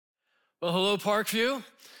Well, hello, Parkview.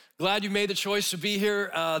 Glad you made the choice to be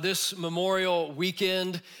here this Memorial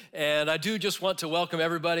Weekend. And I do just want to welcome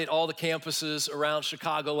everybody at all the campuses around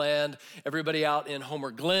Chicagoland, everybody out in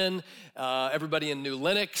Homer Glen, everybody in New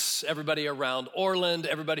Lenox, everybody around Orland,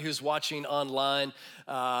 everybody who's watching online.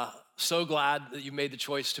 So glad that you made the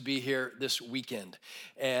choice to be here this weekend.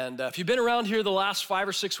 And if you've been around here the last 5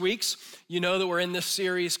 or 6 weeks, you know that we're in this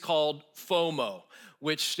series called FOMO,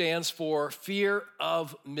 which stands for Fear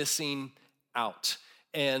of Missing Out.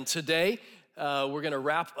 And today, we're gonna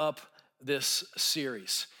wrap up this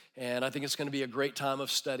series. And I think it's gonna be a great time of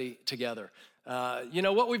study together.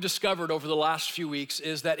 What we've discovered over the last few weeks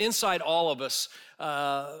is that inside all of us,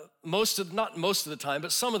 not most of the time,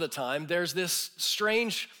 but some of the time, there's this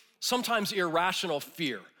strange, sometimes irrational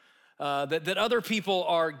fear that other people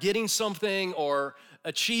are getting something or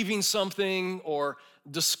achieving something or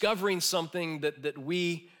discovering something that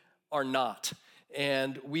we are not.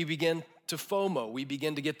 And we begin to FOMO. We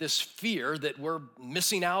begin to get this fear that we're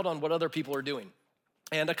missing out on what other people are doing.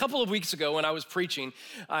 And a couple of weeks ago when I was preaching,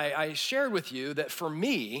 I shared with you that for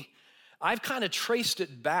me, I've kind of traced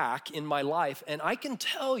it back in my life, and I can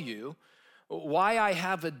tell you why I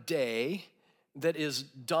have a day that is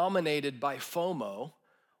dominated by FOMO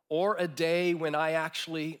or a day when I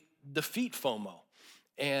actually defeat FOMO.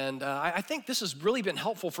 And I think this has really been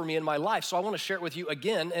helpful for me in my life, so I want to share it with you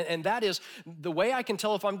again, and that is the way I can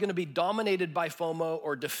tell if I'm going to be dominated by FOMO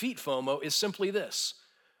or defeat FOMO is simply this.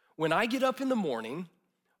 When I get up in the morning,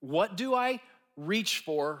 what do I reach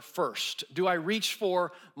for first? Do I reach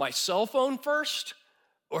for my cell phone first,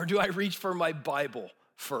 or do I reach for my Bible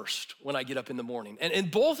first when I get up in the morning?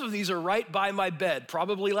 And both of these are right by my bed,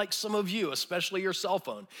 probably like some of you, especially your cell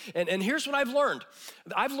phone. And here's what I've learned.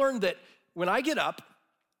 I've learned that when I get up,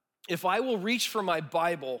 if I will reach for my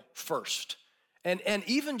Bible first and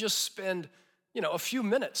even just spend, a few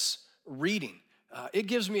minutes reading, it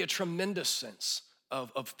gives me a tremendous sense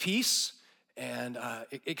of peace, and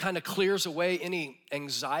it kind of clears away any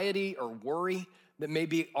anxiety or worry that may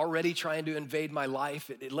be already trying to invade my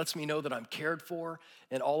life. It lets me know that I'm cared for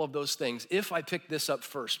and all of those things if I pick this up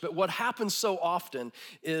first. But what happens so often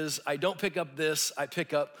is I don't pick up this, I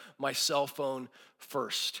pick up my cell phone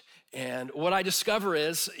first. And what I discover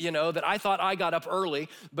is, that I thought I got up early,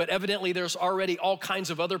 but evidently there's already all kinds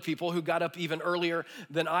of other people who got up even earlier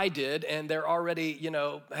than I did, and they're already,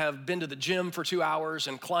 have been to the gym for 2 hours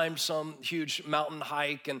and climbed some huge mountain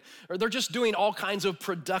hike, or they're just doing all kinds of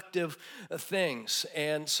productive things.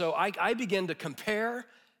 And so I begin to compare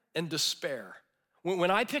and despair.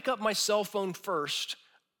 When I pick up my cell phone first,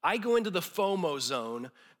 I go into the FOMO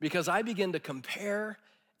zone because I begin to compare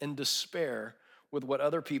and despair with what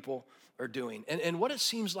other people are doing. And what it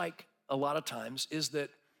seems like a lot of times is that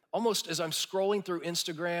almost as I'm scrolling through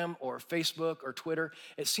Instagram or Facebook or Twitter,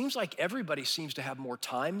 it seems like everybody seems to have more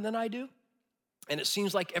time than I do. And it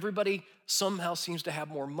seems like everybody somehow seems to have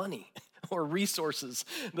more money or resources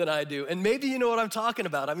than I do. And maybe you know what I'm talking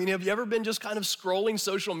about. I mean, have you ever been just kind of scrolling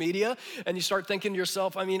social media and you start thinking to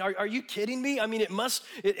yourself, I mean, are you kidding me? I mean, it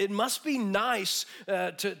must be nice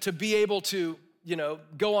to be able to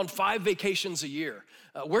go on 5 vacations a year.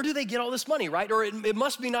 Where do they get all this money, right? Or it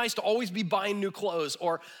must be nice to always be buying new clothes.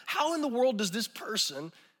 Or how in the world does this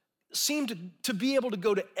person seem to be able to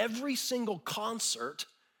go to every single concert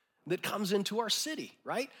that comes into our city,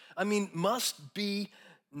 right? I mean, must be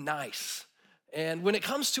nice. And when it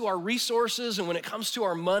comes to our resources and when it comes to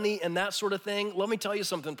our money and that sort of thing, let me tell you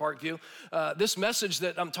something, Parkview. This message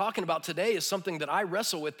that I'm talking about today is something that I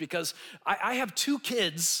wrestle with because I have 2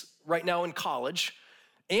 kids right now in college,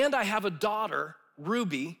 and I have a daughter,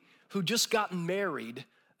 Ruby, who just got married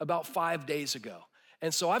about 5 days ago.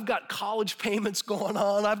 And so I've got college payments going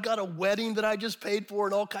on. I've got a wedding that I just paid for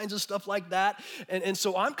and all kinds of stuff like that. And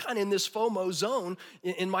so I'm kind of in this FOMO zone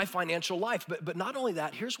in my financial life. But not only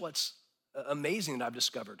that, here's what's amazing that I've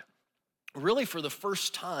discovered. Really, for the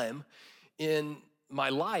first time in my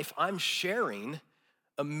life, I'm sharing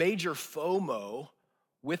a major FOMO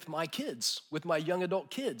with my kids, with my young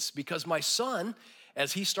adult kids, because my son,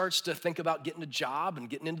 as he starts to think about getting a job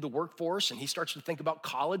and getting into the workforce, and he starts to think about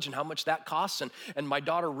college and how much that costs, and my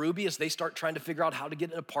daughter Ruby, as they start trying to figure out how to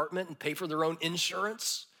get an apartment and pay for their own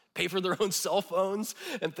insurance, pay for their own cell phones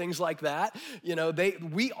and things like that,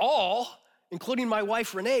 we all, including my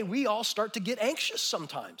wife Renee, we all start to get anxious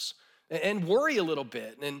sometimes and worry a little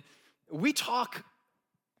bit. And we talk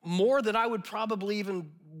more than I would probably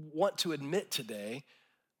even want to admit today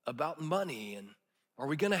about money, and are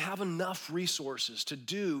we gonna have enough resources to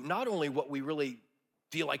do not only what we really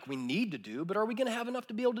feel like we need to do, but are we gonna have enough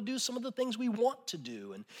to be able to do some of the things we want to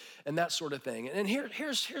do and that sort of thing. And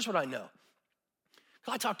here's what I know.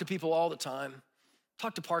 I talk to people all the time.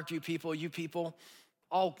 Talk to Parkview people, you people,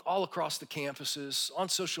 all across the campuses, on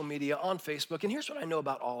social media, on Facebook. And here's what I know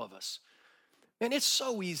about all of us. And it's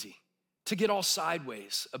so easy to get all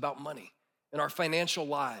sideways about money and our financial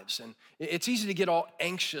lives. And it's easy to get all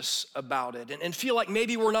anxious about it and feel like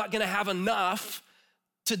maybe we're not gonna have enough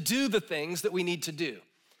to do the things that we need to do.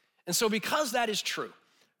 And so because that is true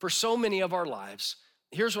for so many of our lives,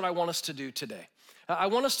 here's what I want us to do today. I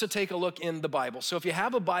want us to take a look in the Bible. So if you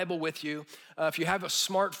have a Bible with you, if you have a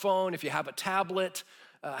smartphone, if you have a tablet,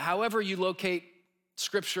 however you locate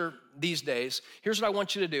scripture these days, here's what I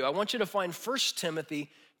want you to do. I want you to find 1 Timothy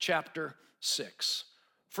chapter 6.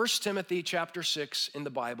 1 Timothy chapter 6 in the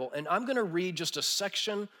Bible, and I'm gonna read just a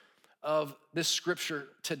section of this scripture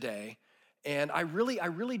today. And I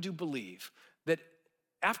really do believe that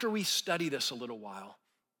after we study this a little while,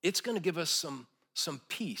 it's gonna give us some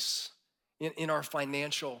peace in our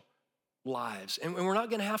financial lives. And we're not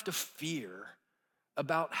gonna have to fear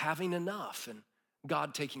about having enough and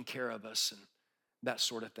God taking care of us and that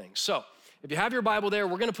sort of thing. So if you have your Bible there,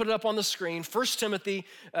 we're gonna put it up on the screen. 1 Timothy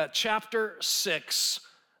chapter 6,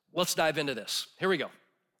 let's dive into this. Here we go.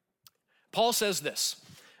 Paul says this,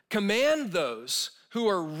 command those who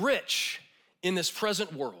are rich in this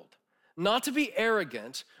present world not to be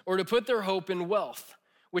arrogant or to put their hope in wealth,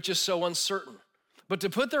 which is so uncertain, but to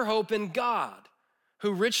put their hope in God,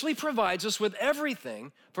 who richly provides us with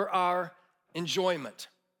everything for our enjoyment.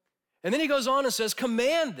 And then he goes on and says,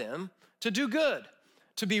 command them to do good,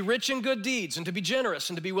 to be rich in good deeds, and to be generous,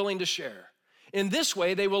 and to be willing to share. In this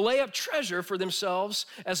way, they will lay up treasure for themselves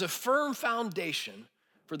as a firm foundation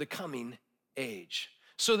for the coming age,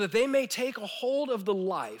 so that they may take a hold of the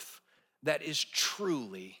life that is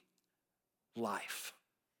truly life.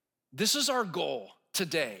 This is our goal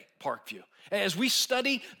today, Parkview. As we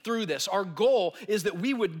study through this, our goal is that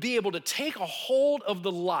we would be able to take a hold of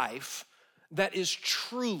the life that is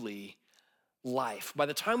truly life. By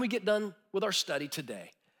the time we get done with our study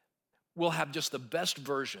today, we'll have just the best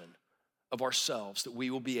version of ourselves that we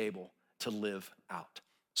will be able to live out.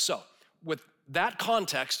 So, with that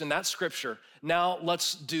context and that scripture, now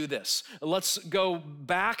let's do this. Let's go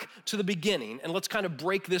back to the beginning and let's kind of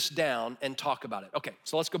break this down and talk about it. Okay,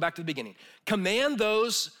 so let's go back to the beginning. Command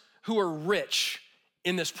those who are rich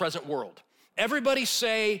in this present world. Everybody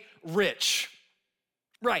say rich.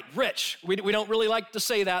 Right, rich. We don't really like to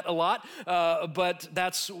say that a lot, but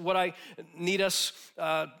that's what I need us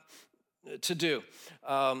to do.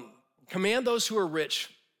 Command those who are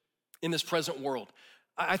rich in this present world.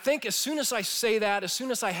 I think as soon as I say that, as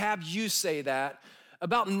soon as I have you say that,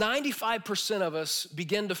 about 95% of us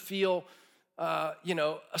begin to feel, a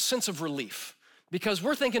sense of relief because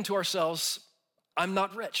we're thinking to ourselves, I'm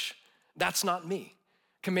not rich. That's not me.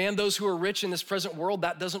 Command those who are rich in this present world,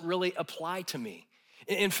 that doesn't really apply to me.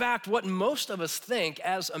 In fact, what most of us think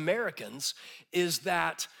as Americans is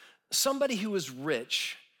that somebody who is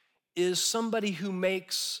rich is somebody who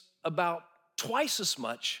makes about twice as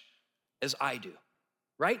much as I do,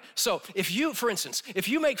 right? So for instance, if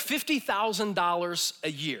you make $50,000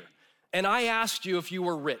 a year and I asked you if you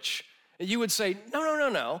were rich, you would say,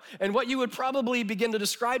 no. And what you would probably begin to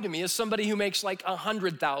describe to me is somebody who makes like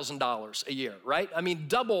 $100,000 a year, right? I mean,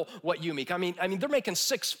 double what you make. I mean, they're making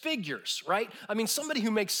six figures, right? I mean, somebody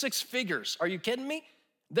who makes six figures, are you kidding me?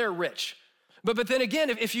 They're rich. But then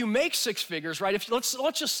again, if you make six figures, right?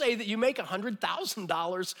 Let's just say that you make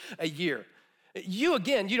 $100,000 a year. You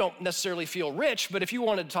don't necessarily feel rich, but if you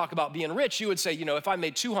wanted to talk about being rich, you would say, if I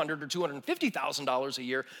made $200,000 or $250,000 a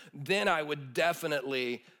year, then I would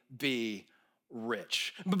definitely be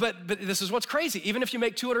rich. But this is what's crazy. Even if you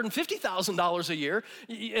make $250,000 a year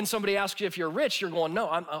and somebody asks you if you're rich, you're going, no,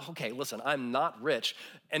 I'm not rich.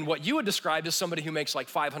 And what you would describe is somebody who makes like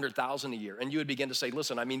 $500,000 a year. And you would begin to say,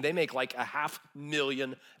 listen, they make like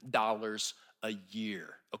 $500,000 a year,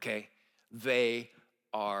 okay? They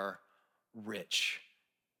are rich.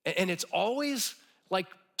 And it's always like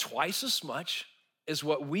twice as much as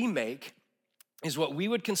what we make is what we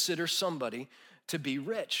would consider somebody to be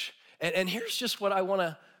rich. And here's just what I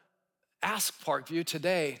wanna ask Parkview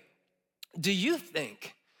today. Do you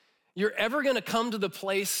think you're ever gonna come to the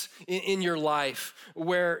place in your life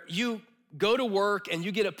where you go to work and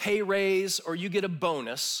you get a pay raise or you get a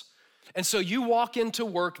bonus, and so you walk into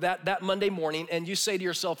work that Monday morning and you say to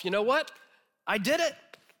yourself, you know what? I did it.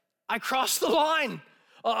 I crossed the line.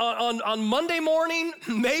 On Monday morning,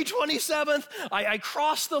 May 27th, I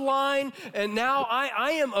crossed the line and now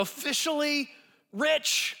I am officially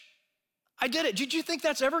rich. I did it. Did you think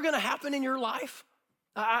that's ever gonna happen in your life?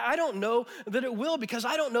 I don't know that it will, because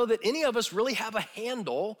I don't know that any of us really have a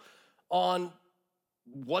handle on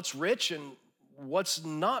what's rich and what's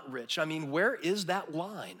not rich? I mean, where is that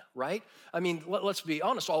line, right? I mean, let's be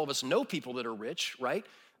honest, all of us know people that are rich, right?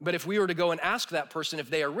 But if we were to go and ask that person if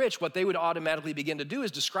they are rich, what they would automatically begin to do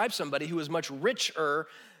is describe somebody who is much richer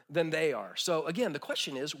than they are. So again, the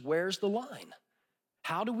question is, where's the line?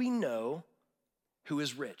 How do we know who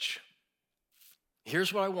is rich?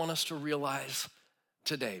 Here's what I want us to realize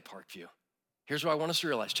today, Parkview. Here's what I want us to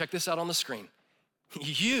realize. Check this out on the screen.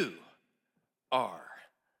 You are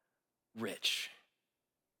rich.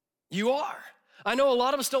 You are. I know a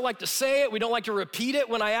lot of us don't like to say it. We don't like to repeat it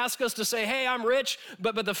when I ask us to say, hey, I'm rich.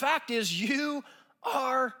 But the fact is, you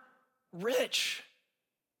are rich.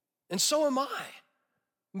 And so am I.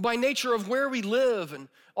 By nature of where we live and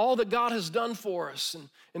all that God has done for us and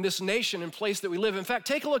in this nation and place that we live. In fact,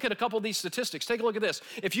 take a look at a couple of these statistics. Take a look at this.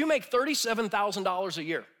 If you make $37,000 a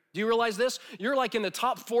year, do you realize this? You're like in the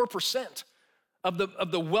top 4% of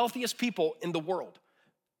the wealthiest people in the world.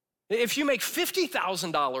 If you make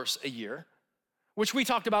 $50,000 a year, which we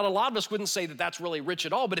talked about, a lot of us wouldn't say that that's really rich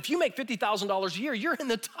at all, but if you make $50,000 a year, you're in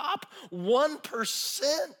the top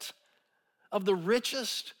 1% of the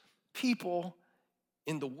richest people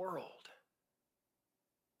in the world.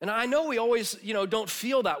 And I know we always, don't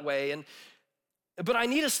feel that way, but I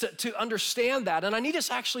need us to understand that, and I need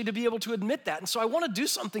us actually to be able to admit that. And so I want to do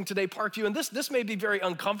something today, Parkview, and this may be very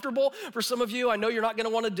uncomfortable for some of you. I know you're not going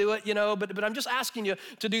to want to do it, but I'm just asking you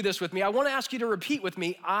to do this with me. I want to ask you to repeat with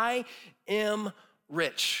me, I am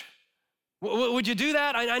rich. Would you do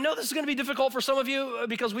that? I know this is going to be difficult for some of you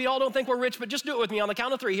because we all don't think we're rich, but just do it with me on the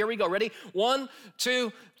count of 3. Here we go. Ready? 1,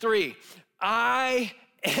 2, 3. I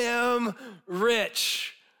am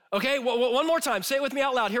rich. Okay, one more time. Say it with me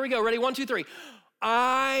out loud. Here we go. Ready? 1, 2, 3.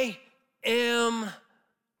 I am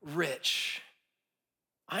rich.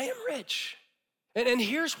 I am rich. And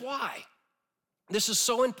here's why this is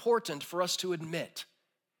so important for us to admit.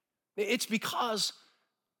 It's because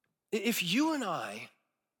if you and I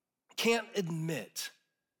can't admit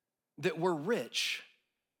that we're rich,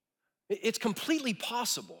 it's completely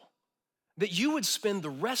possible that you would spend the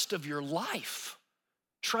rest of your life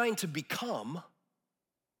trying to become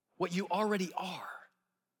what you already are,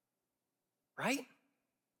 right?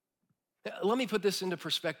 Let me put this into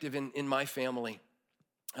perspective in my family.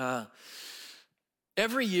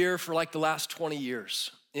 Every year for like the last 20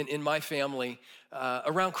 years in my family,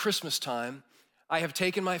 around Christmas time, I have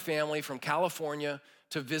taken my family from California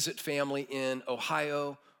to visit family in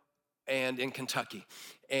Ohio and in Kentucky.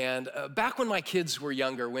 And back when my kids were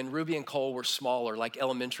younger, when Ruby and Cole were smaller, like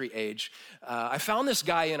elementary age, I found this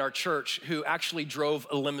guy in our church who actually drove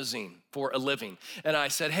a limousine for a living. And I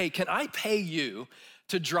said, hey, can I pay you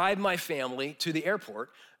to drive my family to the airport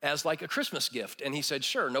as like a Christmas gift? And he said,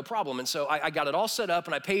 sure, no problem. And so I got it all set up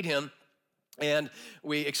and I paid him. And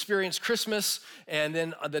we experienced Christmas, and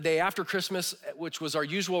then the day after Christmas, which was our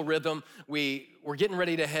usual rhythm, we were getting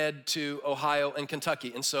ready to head to Ohio and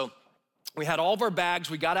Kentucky. And so we had all of our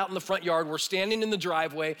bags. We got out in the front yard. We're standing in the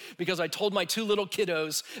driveway because I told my 2 little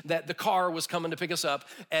kiddos that the car was coming to pick us up.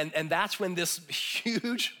 And that's when this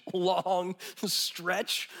huge, long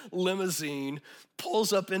stretch limousine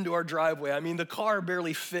pulls up into our driveway. I mean, the car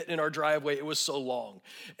barely fit in our driveway. It was so long.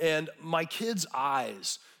 And my kids'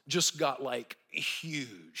 eyes just got like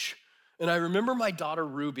huge. And I remember my daughter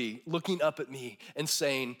Ruby looking up at me and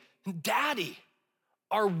saying, Daddy,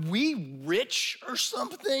 are we rich or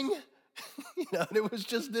something? And it was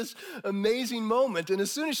just this amazing moment. And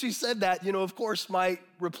as soon as she said that, of course, my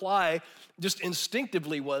reply just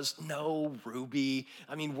instinctively was, no, Ruby,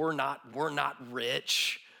 I mean, we're not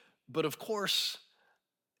rich. But of course,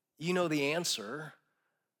 the answer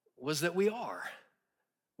was that we are.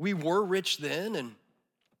 We were rich then, and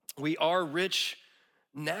we are rich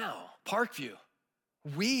now. Parkview,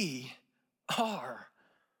 we are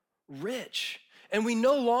rich. And we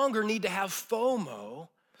no longer need to have FOMO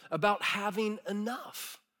about having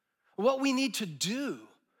enough. What we need to do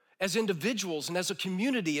as individuals and as a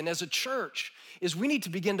community and as a church is we need to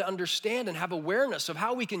begin to understand and have awareness of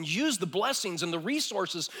how we can use the blessings and the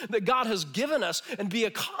resources that God has given us and be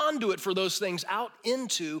a conduit for those things out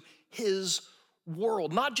into His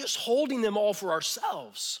world. Not just holding them all for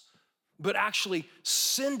ourselves, but actually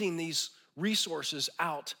sending these resources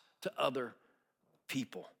out to other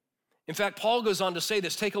people. In fact, Paul goes on to say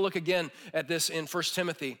this. Take a look again at this in 1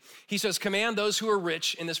 Timothy. He says, command those who are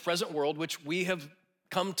rich in this present world, which we have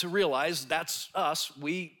come to realize that's us.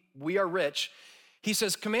 We are rich. He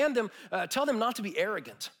says, command them, tell them not to be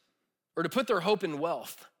arrogant or to put their hope in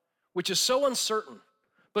wealth, which is so uncertain,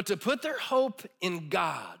 but to put their hope in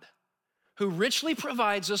God, who richly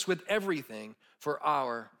provides us with everything for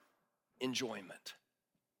our enjoyment.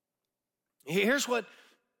 Here's what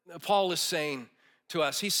Paul is saying to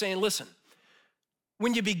us. He's saying, listen,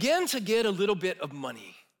 when you begin to get a little bit of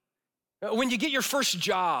money, when you get your first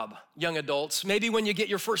job, young adults, maybe when you get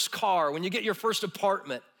your first car, when you get your first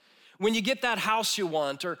apartment, when you get that house you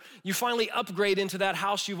want, or you finally upgrade into that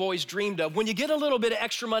house you've always dreamed of, when you get a little bit of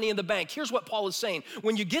extra money in the bank, here's what Paul is saying.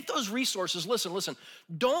 When you get those resources, listen,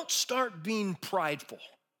 don't start being prideful.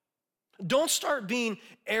 Don't start being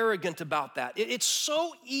arrogant about that. It's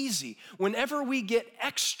so easy whenever we get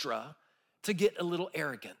extra to get a little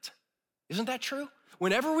arrogant. Isn't that true?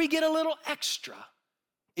 Whenever we get a little extra,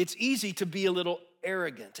 it's easy to be a little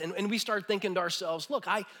arrogant. And we start thinking to ourselves, look,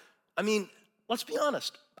 I mean, let's be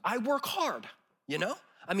honest. I work hard, you know?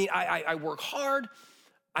 I work hard,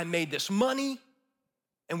 I made this money,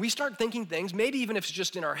 and we start thinking things, maybe even if it's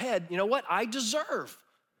just in our head, you know what? I deserve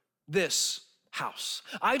this house.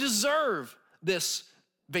 I deserve this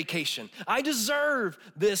vacation. I deserve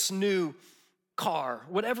this new car,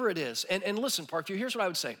 whatever it is. And listen, Parkview, here's what I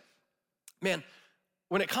would say. Man,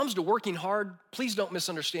 when it comes to working hard, please don't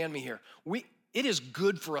misunderstand me here. It is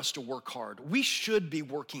good for us to work hard. We should be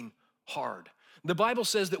working hard. The Bible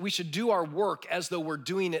says that we should do our work as though we're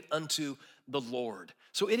doing it unto the Lord.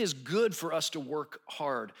 So it is good for us to work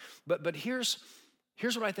hard. But here's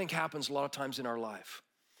what I think happens a lot of times in our life.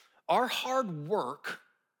 Our hard work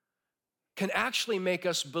can actually make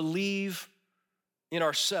us believe in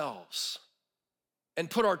ourselves and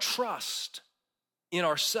put our trust in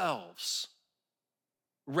ourselves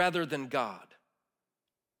rather than God.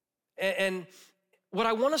 And what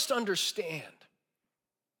I want us to understand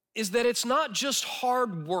is that it's not just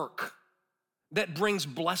hard work that brings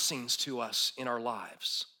blessings to us in our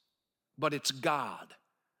lives, but it's God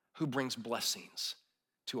who brings blessings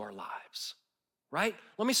to our lives, right?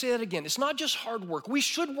 Let me say that again. It's not just hard work. We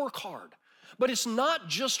should work hard, but it's not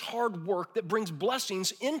just hard work that brings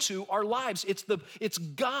blessings into our lives. It's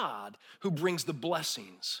God who brings the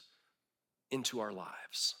blessings into our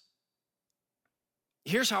lives.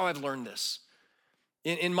 Here's how I've learned this.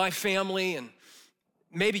 In my family, and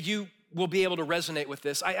maybe you will be able to resonate with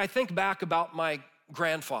this. I think back about my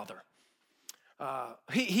grandfather.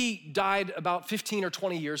 He died about 15 or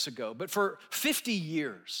 20 years ago, but for 50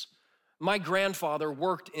 years, my grandfather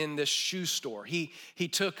worked in this shoe store. He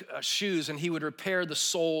took shoes and he would repair the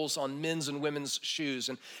soles on men's and women's shoes.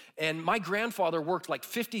 And my grandfather worked like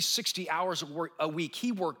 50, 60 hours a week.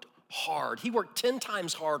 He worked hard. He worked 10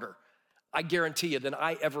 times harder, I guarantee you, than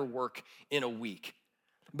I ever work in a week.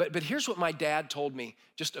 But here's what my dad told me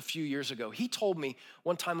just a few years ago. He told me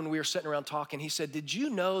one time when we were sitting around talking, he said, did you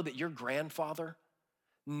know that your grandfather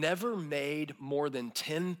never made more than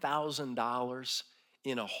 $10,000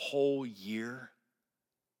 in a whole year?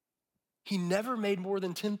 He never made more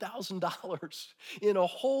than $10,000 in a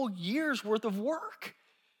whole year's worth of work.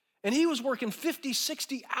 And he was working 50,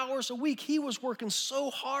 60 hours a week. He was working so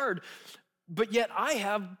hard, but yet I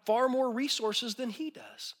have far more resources than he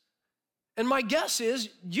does. And my guess is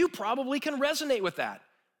you probably can resonate with that.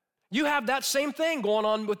 You have that same thing going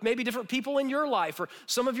on with maybe different people in your life, or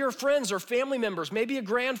some of your friends or family members, maybe a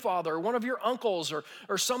grandfather or one of your uncles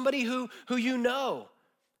or somebody who you know.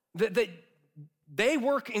 That they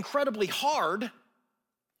work incredibly hard,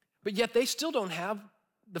 but yet they still don't have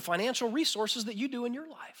the financial resources that you do in your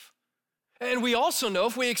life. And we also know,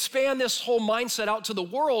 if we expand this whole mindset out to the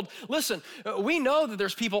world, listen, we know that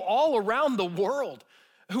there's people all around the world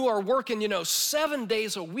who are working, 7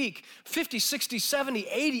 days a week, 50, 60, 70,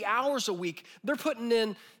 80 hours a week. They're putting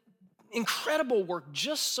in incredible work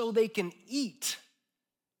just so they can eat,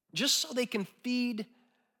 just so they can feed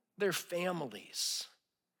their families.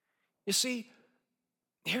 You see,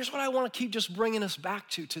 here's what I want to keep just bringing us back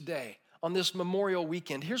to today on this Memorial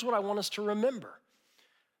Weekend. Here's what I want us to remember.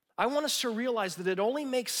 I want us to realize that it only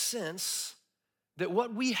makes sense that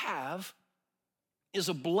what we have is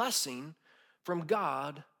a blessing from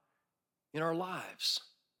God in our lives.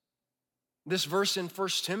 This verse in 1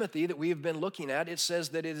 Timothy that we have been looking at, it says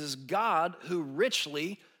that it is God who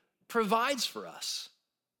richly provides for us.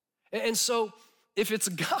 And so if it's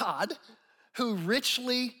God who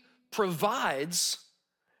richly provides,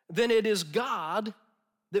 then it is God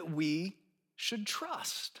that we should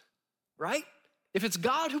trust, right? If it's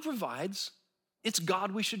God who provides, it's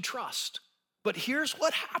God we should trust. But here's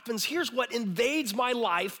what happens. Here's what invades my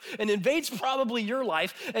life and invades probably your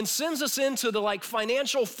life and sends us into the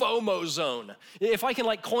financial FOMO zone. If I can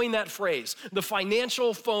coin that phrase, the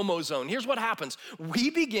financial FOMO zone. Here's what happens.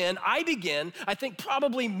 I think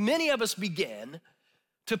probably many of us begin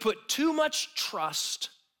to put too much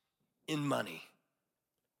trust in money.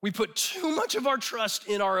 We put too much of our trust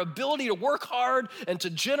in our ability to work hard and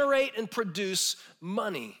to generate and produce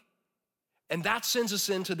money. And that sends us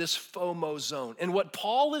into this FOMO zone. And what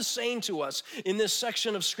Paul is saying to us in this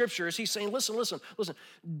section of scripture is he's saying, listen,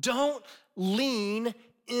 don't lean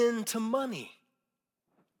into money.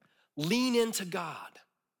 Lean into God.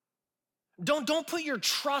 Don't put your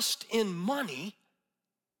trust in money.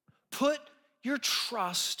 Put your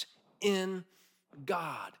trust in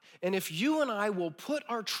God. And if you and I will put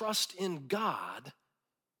our trust in God,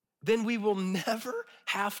 then we will never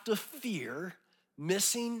have to fear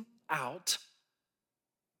missing out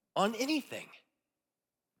on anything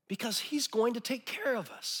because he's going to take care of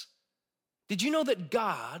us. Did you know that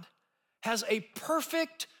God has a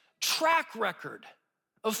perfect track record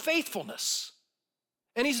of faithfulness?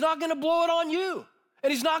 And he's not gonna blow it on you,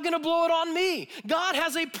 and he's not gonna blow it on me. God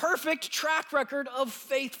has a perfect track record of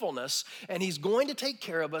faithfulness, and he's going to take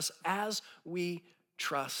care of us as we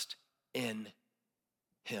trust in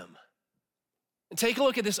him. And take a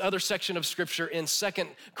look at this other section of scripture in 2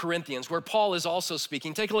 Corinthians, where Paul is also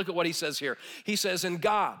speaking. Take a look at what he says here. He says, "And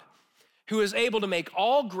God, who is able to make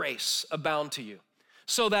all grace abound to you,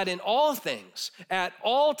 so that in all things, at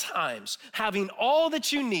all times, having all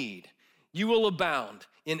that you need, you will abound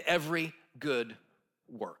in every good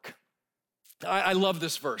work." I love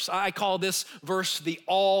this verse. I call this verse the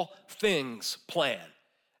all things plan.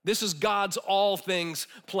 This is God's all things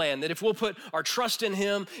plan, that if we'll put our trust in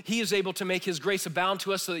him, he is able to make his grace abound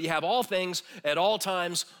to us so that you have all things at all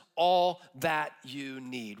times, all that you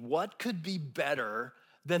need. What could be better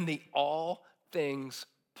than the all things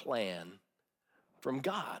plan from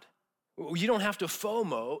God? You don't have to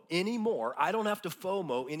FOMO anymore. I don't have to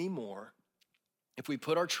FOMO anymore if we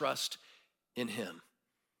put our trust in him.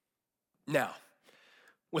 Now,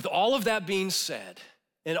 with all of that being said,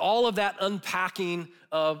 and all of that unpacking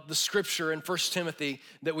of the scripture in 1 Timothy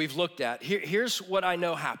that we've looked at, here's what I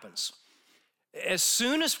know happens. As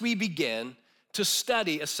soon as we begin to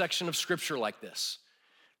study a section of scripture like this,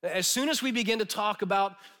 as soon as we begin to talk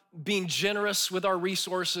about being generous with our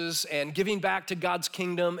resources and giving back to God's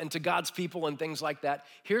kingdom and to God's people and things like that,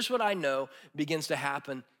 here's what I know begins to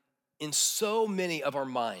happen in so many of our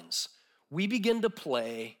minds. We begin to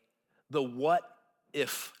play the what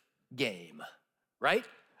if game, right?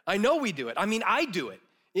 I know we do it. I mean, I do it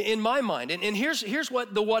in my mind. And here's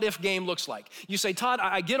what the what if game looks like. You say, Todd,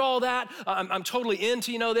 I get all that. I'm totally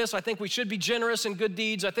into, this. I think we should be generous in good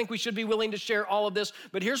deeds. I think we should be willing to share all of this.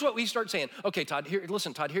 But here's what we start saying. Okay, Todd,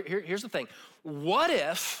 here's the thing. What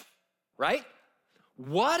if, right?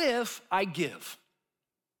 What if I give?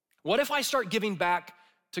 What if I start giving back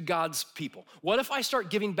to God's people? What if I start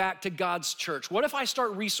giving back to God's church? What if I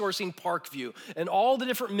start resourcing Parkview and all the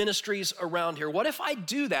different ministries around here? What if I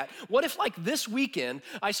do that? What if like this weekend,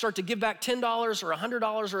 I start to give back $10 or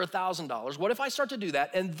 $100 or $1,000? What if I start to do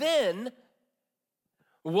that? And then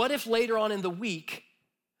what if later on in the week,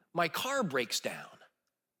 my car breaks down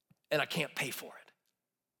and I can't pay for it?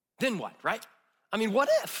 Then what, right? I mean, what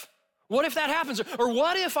if? What if that happens? Or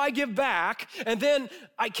what if I give back and then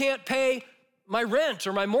I can't pay my rent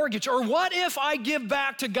or my mortgage? Or what if I give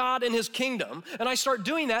back to God and his kingdom and I start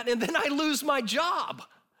doing that and then I lose my job?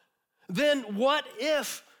 Then what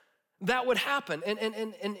if that would happen?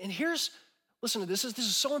 And here's, listen to this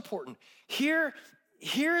is so important.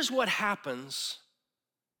 Here's what happens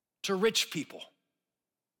to rich people.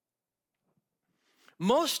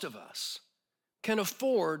 Most of us can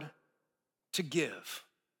afford to give.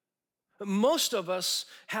 Most of us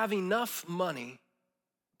have enough money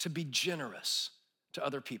to be generous to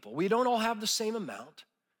other people. We don't all have the same amount,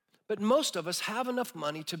 but most of us have enough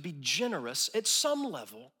money to be generous at some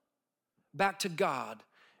level back to God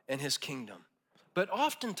and his kingdom. But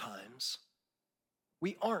oftentimes,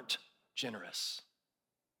 we aren't generous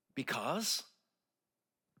because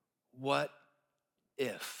what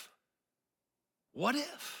if? What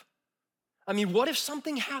if? I mean, what if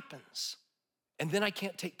something happens and then I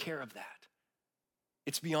can't take care of that?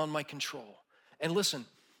 It's beyond my control. And listen,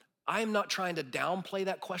 I am not trying to downplay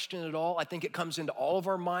that question at all. I think it comes into all of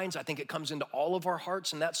our minds. I think it comes into all of our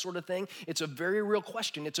hearts and that sort of thing. It's a very real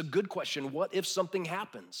question. It's a good question. What if something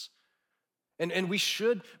happens? And we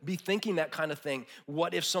should be thinking that kind of thing.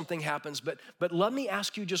 What if something happens? But let me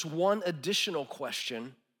ask you just one additional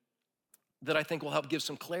question that I think will help give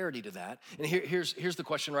some clarity to that. And here's the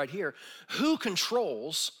question right here. Who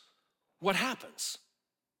controls what happens,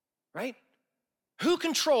 right? Who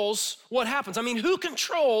controls what happens? I mean, who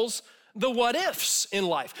controls the what ifs in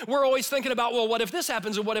life? We're always thinking about, well, what if this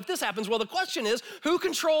happens and what if this happens? Well, the question is, who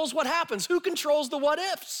controls what happens? Who controls the what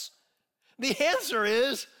ifs? The answer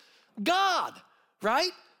is God,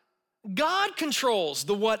 right? God controls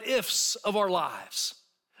the what ifs of our lives.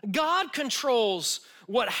 God controls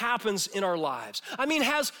what happens in our lives. I mean,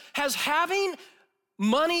 has having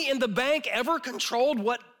money in the bank ever controlled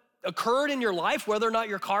what occurred in your life, whether or not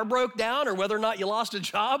your car broke down or whether or not you lost a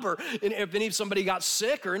job or if somebody got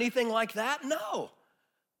sick or anything like that? No.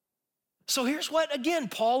 So here's what, again,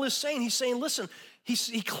 Paul is saying. He's saying, listen,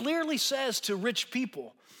 he clearly says to rich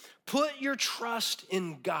people, put your trust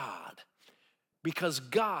in God because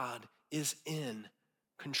God is in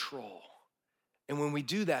control. And when we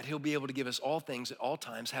do that, he'll be able to give us all things at all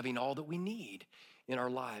times, having all that we need in our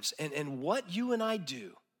lives. And what you and I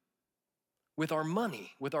do with our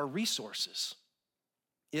money, with our resources,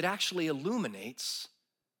 it actually illuminates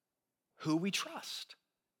who we trust.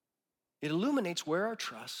 It illuminates where our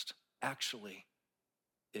trust actually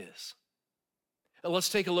is. Now let's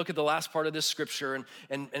take a look at the last part of this scripture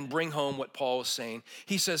and bring home what Paul was saying.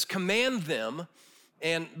 He says, command them,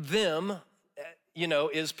 and them,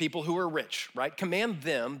 is people who are rich, right? Command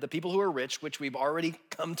them, the people who are rich, which we've already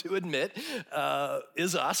come to admit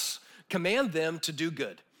is us. Command them to do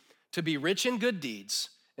good, to be rich in good deeds,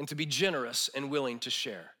 and to be generous and willing to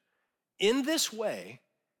share. In this way,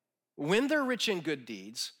 when they're rich in good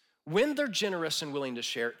deeds, when they're generous and willing to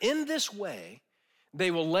share, in this way,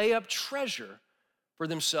 they will lay up treasure for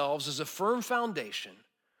themselves as a firm foundation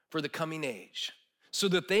for the coming age, so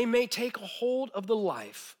that they may take a hold of the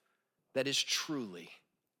life that is truly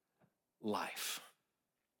life.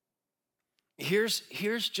 Here's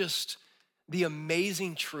just the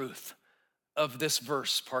amazing truth of this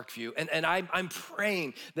verse, Parkview. And I'm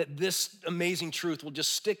praying that this amazing truth will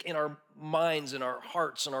just stick in our minds and our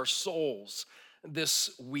hearts and our souls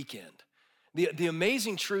this weekend. The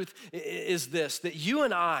amazing truth is this, that you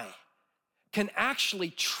and I can actually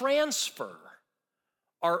transfer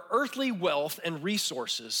our earthly wealth and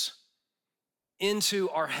resources into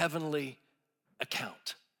our heavenly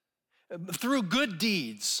account. Through good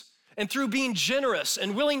deeds and through being generous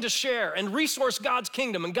and willing to share and resource God's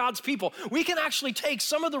kingdom and God's people, we can actually take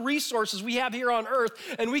some of the resources we have here on earth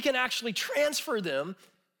and we can actually transfer them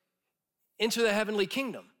into the heavenly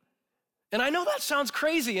kingdom. And I know that sounds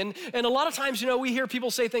crazy, and a lot of times, we hear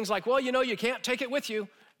people say things like, well, you can't take it with you.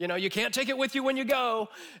 You can't take it with you when you go,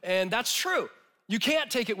 and that's true. You can't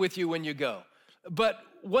take it with you when you go. But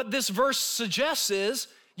what this verse suggests is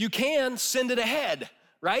you can send it ahead,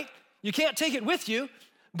 right? You can't take it with you,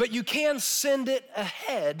 but you can send it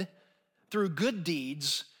ahead through good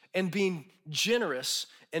deeds and being generous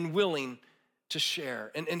and willing to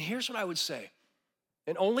share. And here's what I would say,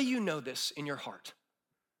 and only you know this in your heart.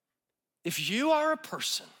 If you are a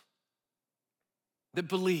person that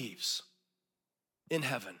believes in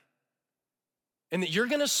heaven and that you're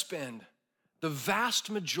gonna spend the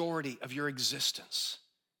vast majority of your existence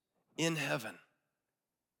in heaven,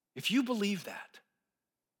 if you believe that,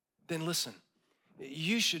 then listen,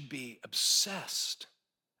 you should be obsessed.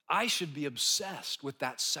 I should be obsessed with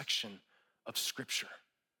that section of scripture.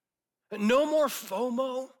 No more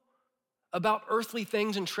FOMO about earthly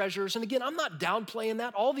things and treasures. And again, I'm not downplaying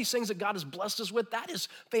that. All these things that God has blessed us with, that is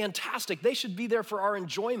fantastic. They should be there for our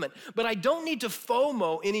enjoyment. But I don't need to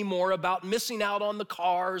FOMO anymore about missing out on the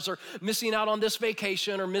cars or missing out on this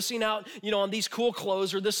vacation or missing out, on these cool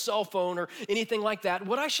clothes or this cell phone or anything like that.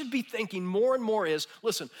 What I should be thinking more and more is,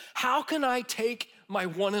 listen, how can I take my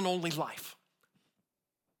one and only life?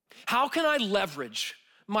 How can I leverage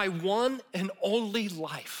my one and only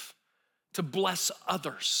life to bless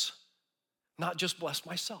others? Not just bless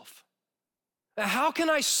myself. How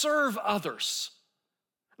can I serve others?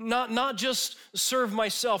 Not just serve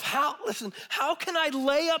myself. How can I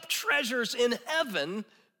lay up treasures in heaven,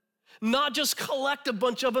 not just collect a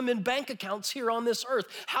bunch of them in bank accounts here on this earth?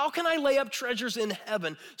 How can I lay up treasures in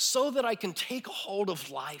heaven so that I can take a hold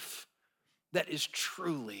of life that is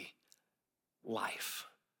truly life?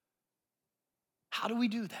 How do we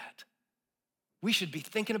do that? We should be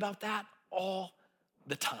thinking about that all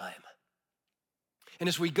the time. And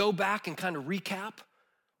as we go back and kind of recap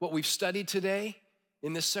what we've studied today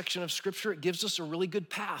in this section of scripture, it gives us a really good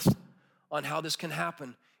path on how this can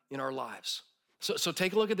happen in our lives. So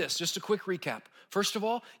take a look at this, just a quick recap. First of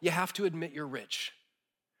all, you have to admit you're rich.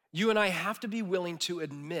 You and I have to be willing to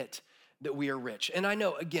admit that we are rich. And I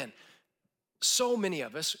know, again, so many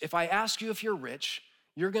of us, if I ask you if you're rich,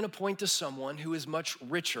 you're gonna point to someone who is much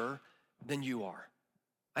richer than you are.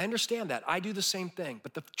 I understand that, I do the same thing,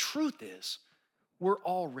 but the truth is, we're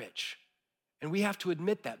all rich. And we have to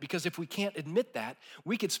admit that, because if we can't admit that,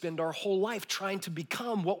 we could spend our whole life trying to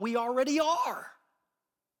become what we already are.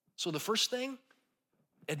 So the first thing,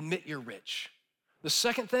 admit you're rich. The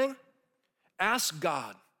second thing, ask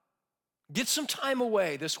God. Get some time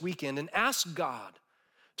away this weekend and ask God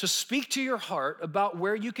to speak to your heart about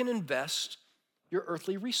where you can invest your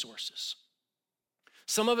earthly resources.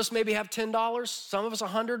 Some of us maybe have $10, some of us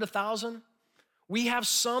 100, 1,000. We have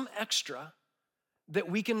some extra that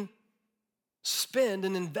we can spend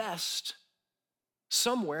and invest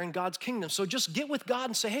somewhere in God's kingdom. So just get with God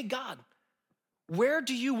and say, hey, God, where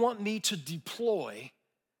do you want me to deploy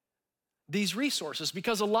these resources?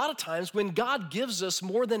 Because a lot of times when God gives us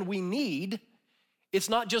more than we need, it's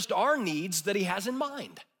not just our needs that he has in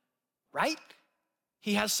mind, right?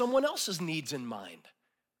 He has someone else's needs in mind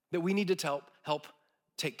that we need to help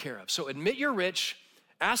take care of. So admit you're rich,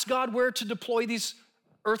 ask God where to deploy these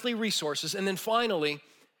earthly resources, and then finally,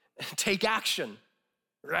 take action,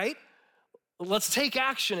 right? Let's take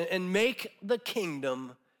action and make the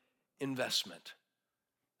kingdom investment.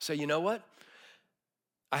 Say, you know what?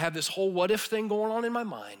 I have this whole what if thing going on in my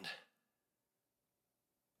mind,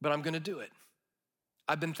 but I'm gonna do it.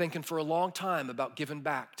 I've been thinking for a long time about giving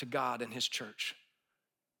back to God and his church.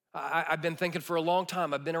 I've been thinking for a long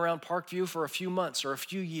time. I've been around Parkview for a few months or a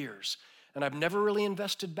few years, and I've never really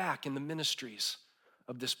invested back in the ministries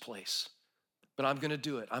of this place. But I'm gonna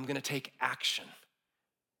do it. I'm gonna take action.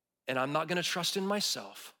 And I'm not gonna trust in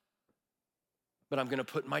myself, but I'm gonna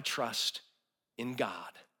put my trust in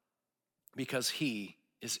God because he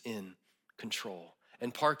is in control.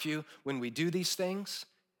 And Parkview, when we do these things,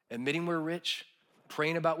 admitting we're rich,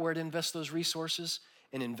 praying about where to invest those resources,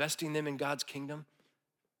 and investing them in God's kingdom,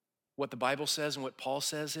 what the Bible says and what Paul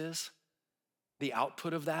says is, the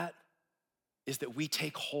output of that is that we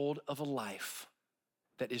take hold of a life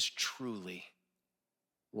that is truly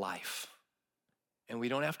life. And we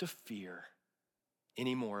don't have to fear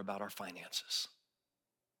anymore about our finances.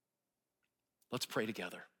 Let's pray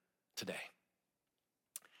together today.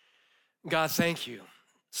 God, thank you.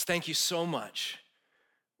 Thank you so much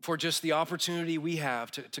for just the opportunity we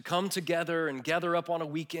have to come together and gather up on a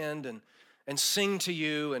weekend and sing to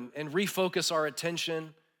you and refocus our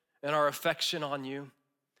attention and our affection on you.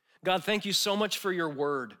 God, thank you so much for your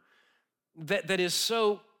word that is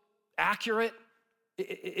so accurate.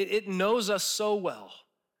 It knows us so well.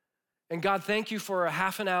 And God, thank you for a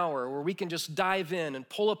half an hour where we can just dive in and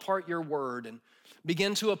pull apart your word and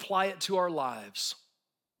begin to apply it to our lives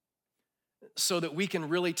so that we can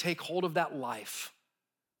really take hold of that life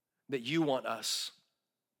that you want us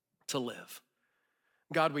to live.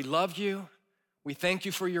 God, we love you. We thank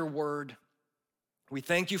you for your word. We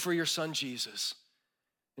thank you for your son, Jesus.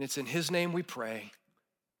 And it's in his name we pray.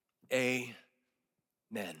 Amen.